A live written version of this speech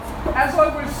As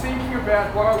I was thinking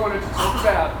about what I wanted to talk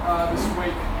about this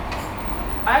week,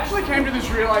 I actually came to this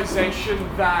realization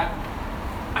that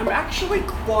I'm actually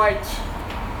quite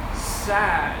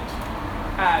sad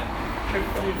at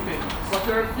a few things. Like,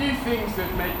 there are a few things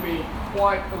that make me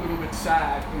quite a little bit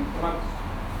sad and that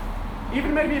I'm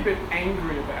even maybe a bit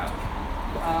angry about.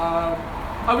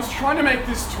 I was trying to make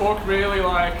this talk really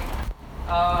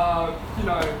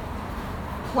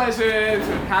pleasant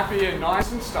and happy and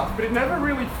nice and stuff, but it never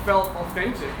really felt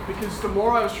authentic, because the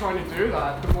more I was trying to do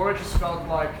that, the more it just felt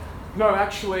like, no,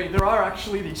 actually, there are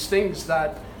actually these things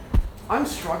that I'm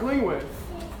struggling with,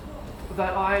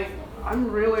 that I'm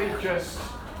really just,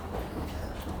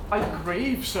 I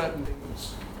grieve certain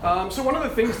things. So one of the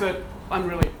things that I'm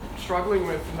really struggling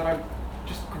with and that I'm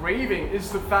just grieving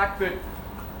is the fact that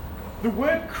the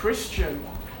word Christian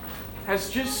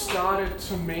has just started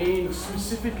to mean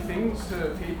specific things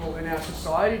to people in our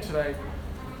society today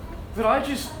that I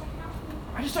just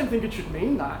don't think it should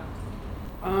mean that.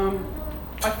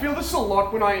 I feel this a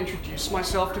lot when I introduce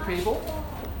myself to people,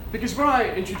 because when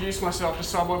I introduce myself to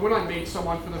someone, when I meet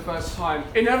someone for the first time,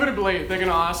 inevitably they're going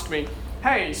to ask me,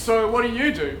 hey, so what do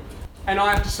you do? And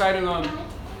I have to say to them,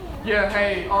 yeah,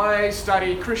 hey, I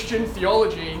study Christian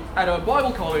theology at a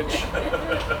Bible college.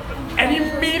 And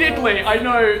immediately I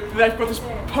know they've got this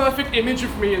perfect image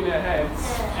of me in their heads.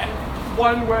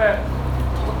 One where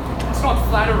it's not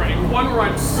flattering, one where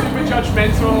I'm super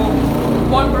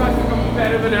judgmental, one where I think I'm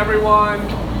better than everyone,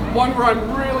 one where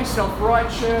I'm really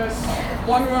self-righteous,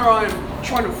 one where I'm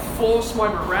trying to force my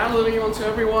morality onto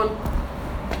everyone.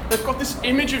 They've got this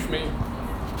image of me,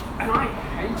 and I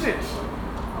hate it.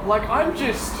 Like,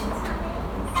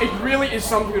 it really is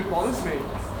something that bothers me.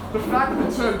 The fact that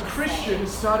the term Christian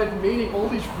has started meaning all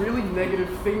these really negative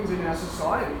things in our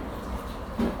society.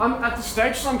 I'm at the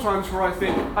stage sometimes where I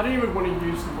think, I don't even want to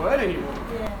use the word anymore.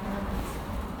 Yeah.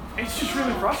 It's just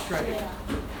really frustrating. Yeah.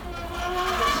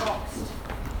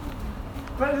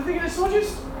 But the thing is,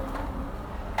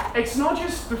 it's not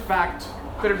just the fact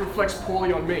that it reflects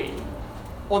poorly on me,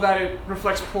 or that it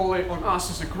reflects poorly on us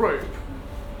as a group.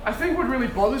 I think what really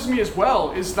bothers me as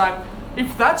well is that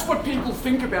if that's what people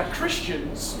think about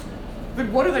Christians,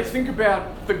 then what do they think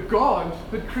about the God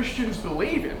that Christians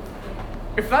believe in?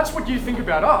 If that's what you think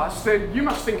about us, then you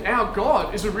must think our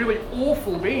God is a really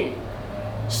awful being,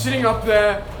 sitting up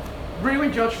there, really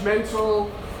judgmental,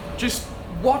 just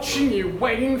watching you,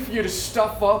 waiting for you to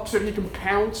stuff up so that he can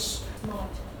pounce,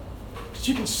 so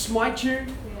he can smite you,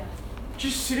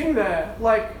 just sitting there,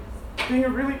 like, being a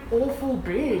really awful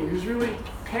being who's really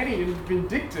petty and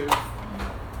vindictive.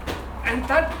 And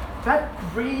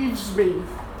that grieves me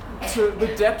to the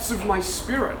depths of my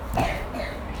spirit.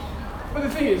 But the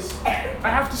thing is, I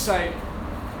have to say,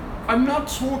 I'm not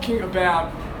talking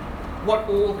about what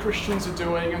all Christians are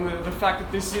doing and the fact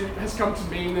that this has come to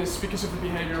mean this because of the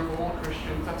behavior of all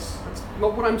Christians. That's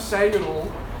not what I'm saying at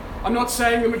all. I'm not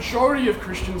saying the majority of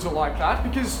Christians are like that,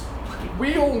 because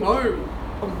we all know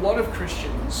a lot of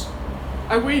Christians.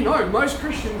 And we know most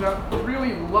Christians are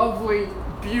really lovely,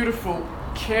 beautiful,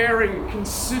 caring,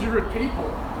 considerate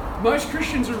people. Most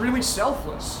Christians are really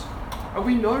selfless, and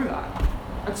we know that.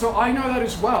 And so I know that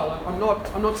as well. I'm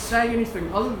not saying anything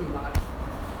other than that.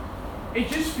 It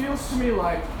just feels to me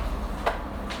like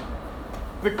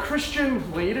the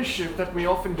Christian leadership that we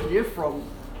often hear from,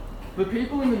 the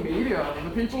people in the media,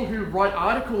 the people who write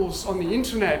articles on the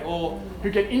internet or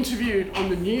who get interviewed on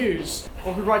the news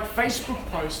or who write Facebook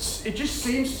posts, it just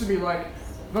seems to me like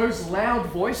those loud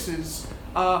voices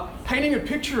are painting a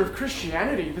picture of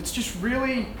Christianity that's just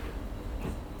really,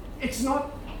 it's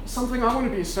not something I want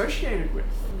to be associated with.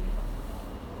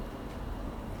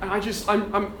 And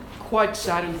I'm quite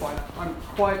saddened by that. I'm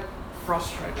quite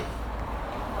frustrated.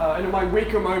 And in my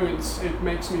weaker moments, it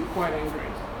makes me quite angry.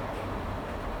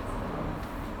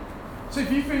 So if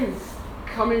you've been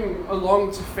coming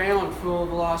along to Found for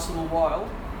the last little while,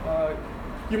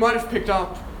 you might have picked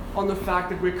up on the fact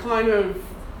that we're kind of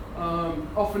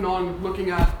off and on looking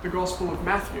at the Gospel of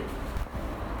Matthew.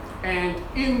 And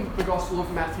in the Gospel of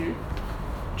Matthew,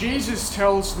 Jesus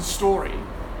tells the story,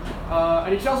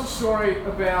 and he tells a story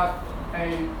about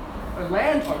a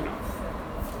landowner.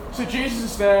 So Jesus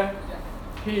is there,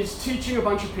 he's teaching a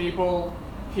bunch of people,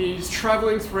 he's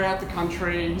traveling throughout the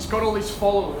country, he's got all these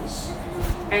followers,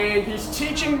 and he's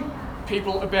teaching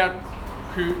people about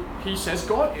who he says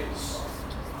God is.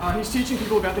 He's teaching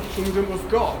people about the kingdom of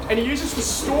God, and he uses the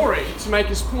story to make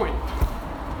his point.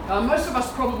 Most of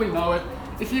us probably know it.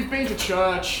 If you've been to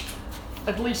church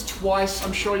at least twice,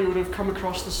 I'm sure you would have come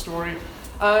across the story.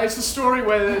 It's the story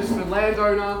where there's the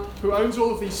landowner who owns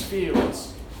all of these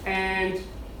fields, and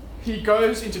he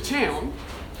goes into town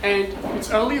And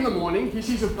it's early in the morning. He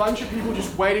sees a bunch of people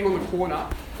just waiting on the corner.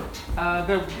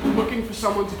 They're looking for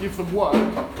someone to give them work.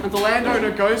 And the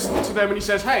landowner goes to them and he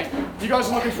says, hey, you guys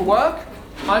are looking for work?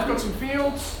 I've got some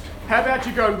fields. How about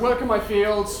you go and work in my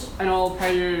fields and I'll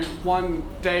pay you 1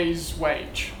 day's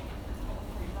wage.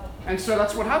 And so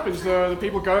that's what happens. The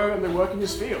people go and they work in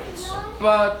his fields.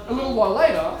 But a little while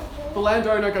later, the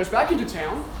landowner goes back into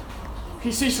town.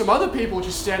 He sees some other people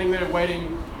just standing there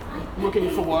waiting, looking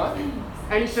for work.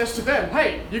 And he says to them,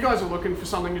 hey, you guys are looking for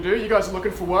something to do. You guys are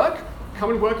looking for work.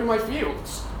 Come and work in my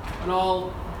fields. And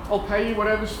I'll pay you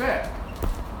whatever's fair.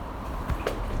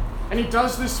 And he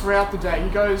does this throughout the day. He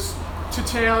goes to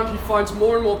town. He finds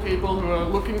more and more people who are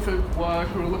looking for work,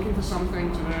 who are looking for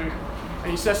something to do. And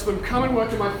he says to them, come and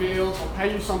work in my fields. I'll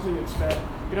pay you something that's fair.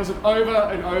 He does it over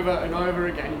and over and over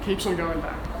again. He keeps on going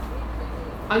back.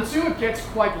 Until it gets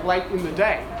quite late in the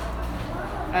day.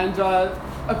 And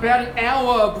about an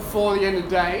hour before the end of the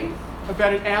day,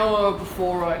 about an hour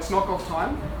before it's knock-off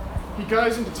time, he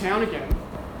goes into town again.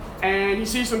 And he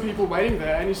sees some people waiting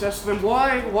there. And he says to them,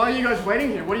 why are you guys waiting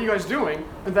here? What are you guys doing?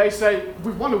 And they say,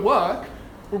 we want to work.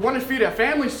 We want to feed our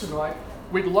families tonight.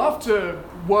 We'd love to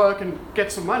work and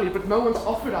get some money, but no one's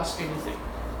offered us anything.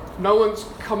 No one's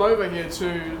come over here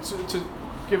to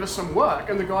give us some work.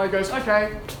 And the guy goes,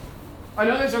 okay, I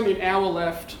know there's only an hour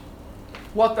left.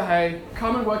 What the hey,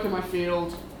 come and work in my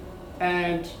field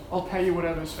and I'll pay you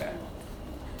whatever's fair.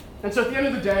 And so at the end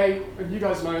of the day, and you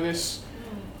guys know this,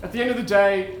 at the end of the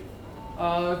day,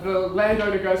 the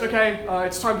landowner goes, okay,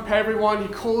 it's time to pay everyone.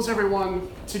 He calls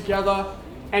everyone together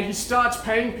and he starts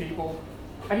paying people.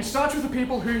 And he starts with the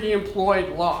people who he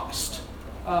employed last.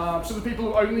 So the people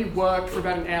who only worked for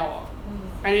about an hour.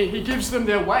 And he gives them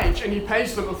their wage and he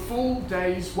pays them a full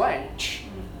day's wage.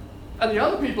 And the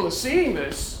other people are seeing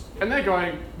this and they're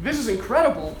going, this is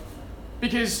incredible,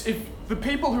 because if the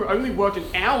people who only worked an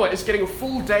hour is getting a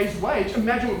full day's wage,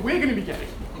 imagine what we're going to be getting.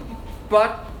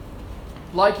 But,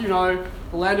 like you know,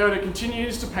 the landowner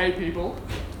continues to pay people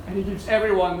and he gives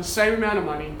everyone the same amount of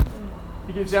money.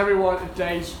 He gives everyone a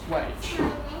day's wage.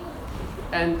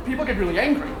 And people get really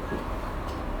angry.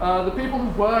 The people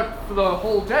who work for the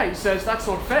whole day says that's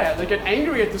not fair. They get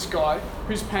angry at this guy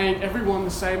who's paying everyone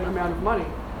the same amount of money.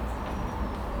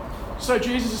 So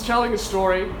Jesus is telling a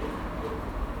story,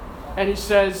 and he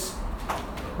says,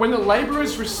 when the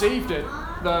laborers received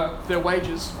their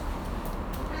wages,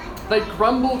 they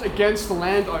grumbled against the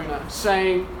landowner,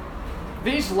 saying,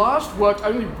 these last worked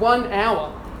only 1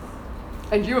 hour,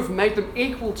 and you have made them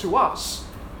equal to us,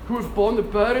 who have borne the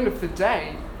burden of the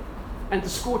day and the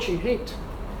scorching heat.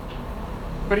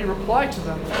 But he replied to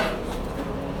them,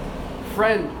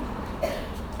 friend,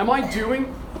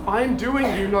 I am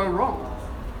doing you no wrong.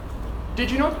 Did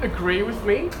you not agree with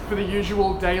me for the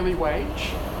usual daily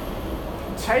wage?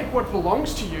 Take what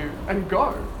belongs to you and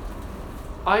go.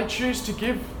 I choose to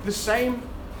give the same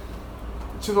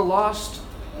to the last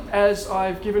as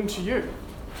I've given to you.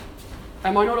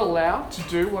 Am I not allowed to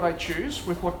do what I choose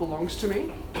with what belongs to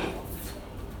me?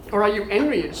 Or are you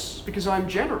envious because I'm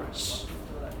generous?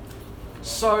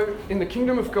 So, in the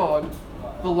kingdom of God,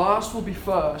 the last will be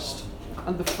first,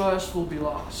 and the first will be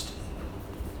last.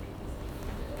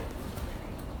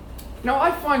 Now,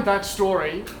 I find that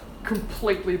story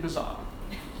completely bizarre.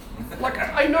 Like,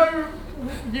 I know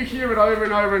you hear it over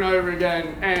and over and over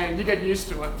again, and you get used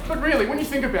to it. But really, when you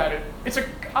think about it, it's an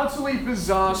utterly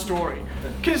bizarre story.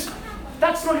 Because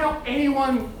that's not how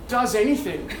anyone does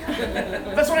anything.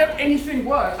 That's not how anything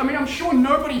works. I mean, I'm sure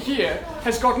nobody here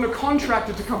has gotten a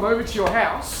contractor to come over to your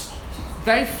house.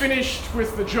 They've finished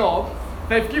with the job.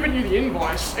 They've given you the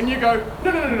invoice, and you go,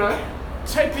 no.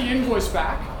 Take the invoice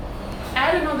back.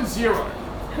 Add another 0.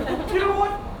 You know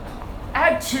what?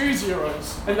 Add 2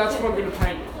 zeros, and that's what I'm going to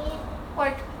pay you.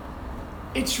 Like,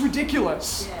 it's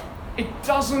ridiculous. It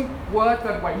doesn't work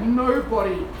that way.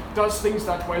 Nobody does things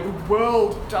that way. The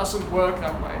world doesn't work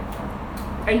that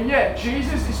way. And yet,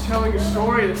 Jesus is telling a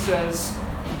story that says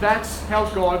that's how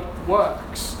God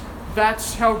works.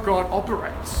 That's how God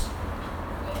operates.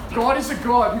 God is a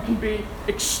God who can be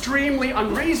extremely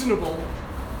unreasonable,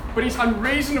 but he's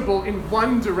unreasonable in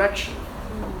one direction.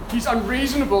 He's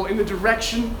unreasonable in the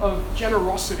direction of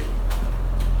generosity.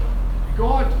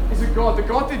 God is a God, the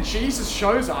God that Jesus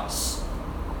shows us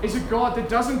is a God that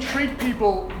doesn't treat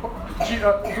people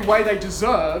the way they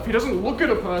deserve. He doesn't look at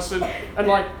a person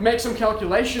and make some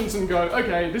calculations and go,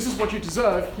 okay, this is what you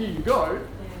deserve, here you go.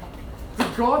 The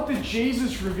God that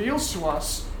Jesus reveals to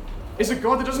us is a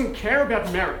God that doesn't care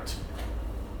about merit.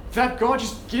 That God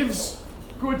just gives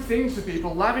good things to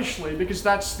people lavishly because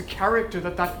that's the character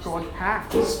that God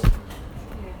has.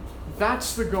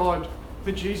 That's the God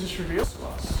that Jesus reveals to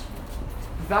us.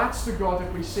 that's the God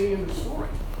that we see in the story.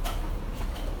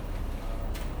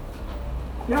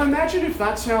 Now imagine if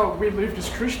that's how we lived as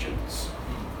Christians.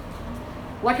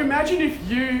 Like imagine if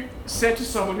you said to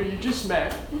someone who you just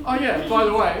met, oh yeah, by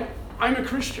the way, I'm a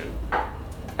Christian.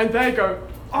 And they go,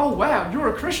 oh wow, you're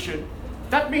a Christian.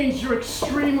 That means you're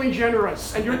extremely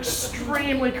generous and you're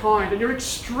extremely kind and you're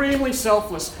extremely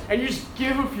selfless and you just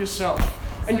give of yourself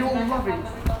and you're loving.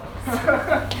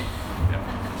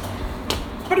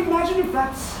 But imagine if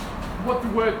that's what the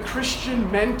word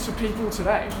Christian meant to people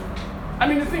today. I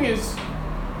mean, the thing is,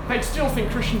 they'd still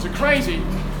think Christians are crazy,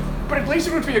 but at least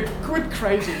it would be a good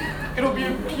crazy. It'll be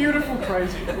a beautiful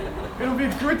crazy. It'll be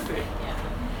a good thing.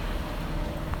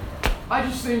 I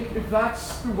just think if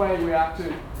that's the way we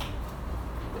acted,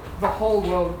 the whole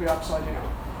world would be upside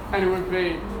down. And it would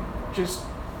be just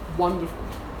wonderful.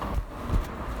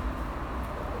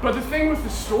 But the thing with the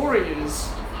story is,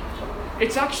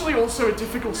 it's actually also a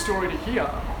difficult story to hear.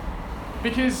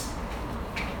 Because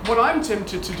what I'm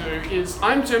tempted to do is,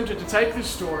 I'm tempted to take this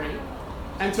story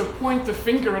and to point the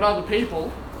finger at other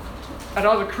people, at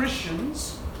other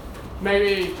Christians,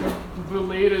 maybe the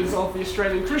leaders of the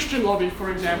Australian Christian lobby,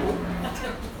 for example,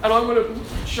 and I'm going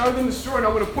to show them the story and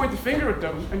I'm going to point the finger at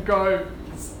them and go,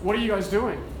 what are you guys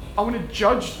doing? I want to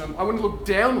judge them. I want to look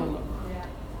down on them. Yeah.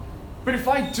 But if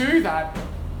I do that,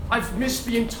 I've missed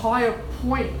the entire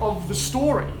point of the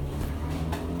story.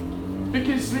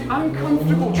 Because the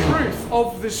uncomfortable truth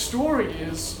of this story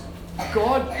is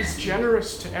God is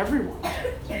generous to everyone.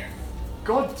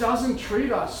 God doesn't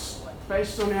treat us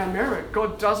based on our merit.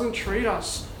 God doesn't treat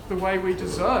us the way we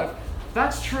deserve.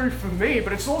 That's true for me,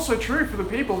 but it's also true for the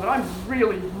people that I'm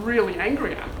really, really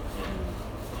angry at.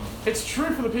 It's true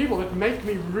for the people that make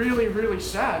me really, really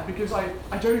sad because I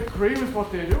don't agree with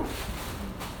what they're doing.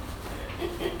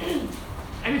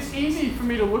 And it's easy for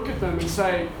me to look at them and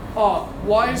say, oh,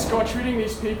 why is God treating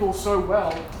these people so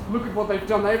well? Look at what they've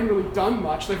done. They haven't really done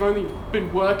much. They've only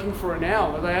been working for an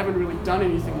hour. They haven't really done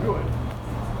anything good.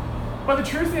 But the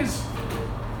truth is,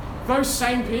 those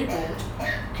same people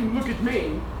can look at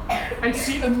me and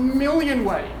see a million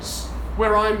ways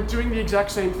where I'm doing the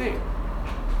exact same thing.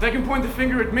 They can point the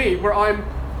finger at me where I'm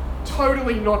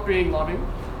totally not being loving.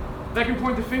 They can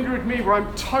point the finger at me where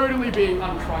I'm totally being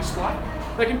unchristlike.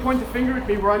 They can point the finger at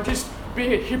me where I'm just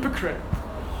being a hypocrite,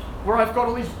 where I've got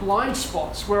all these blind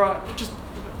spots, where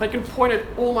they can point at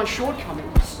all my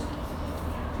shortcomings.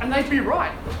 And they'd be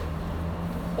right.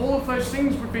 All of those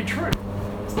things would be true.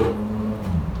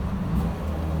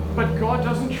 But God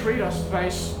doesn't treat us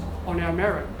based on our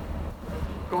merit.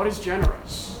 God is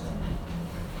generous.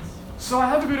 So I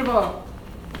have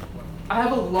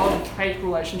a love-hate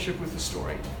relationship with the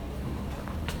story.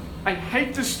 I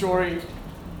hate the story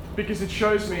because it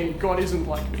shows me God isn't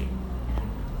like me.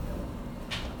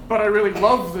 But I really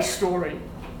love the story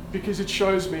because it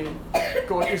shows me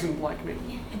God isn't like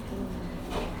me.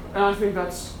 And I think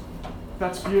that's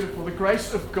beautiful. The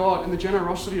grace of God and the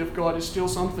generosity of God is still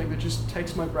something that just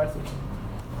takes my breath away.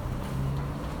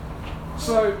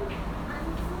 So,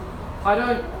 I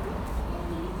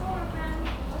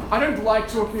don't like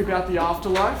talking about the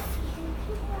afterlife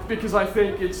because I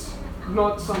think it's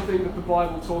not something that the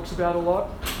Bible talks about a lot.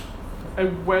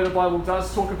 And where the Bible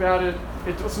does talk about it,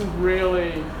 it doesn't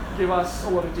really give us a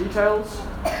lot of details.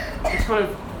 It's kind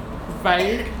of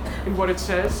vague in what it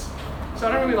says. So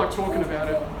I don't really like talking about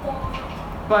it.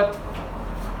 But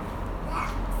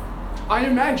I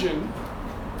imagine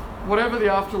whatever the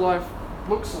afterlife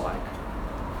looks like,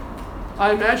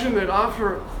 I imagine that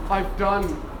after I've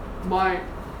done my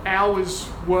hours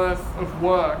worth of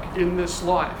work in this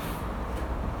life,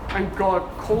 and God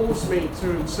calls me to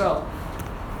himself,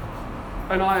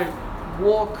 and I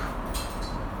walk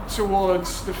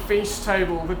towards the feast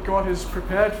table that God has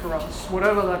prepared for us,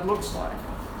 whatever that looks like,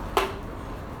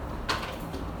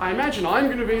 I imagine I'm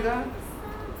going to be there.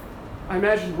 I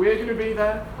imagine we're going to be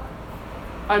there.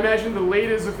 I imagine the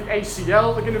leaders of the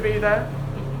ACL are going to be there.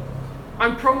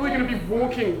 I'm probably going to be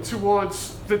walking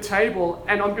towards the table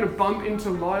and I'm going to bump into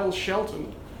Lyle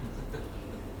Shelton.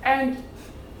 And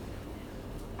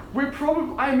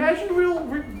I imagine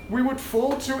we would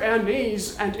fall to our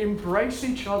knees and embrace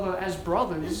each other as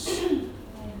brothers.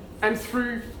 And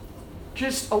through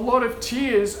just a lot of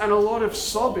tears and a lot of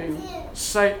sobbing,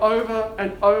 say over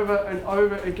and over and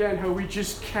over again how we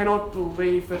just cannot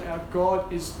believe that our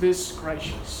God is this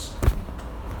gracious.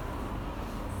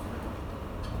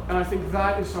 And I think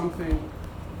that is something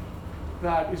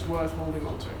that is worth holding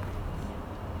on to.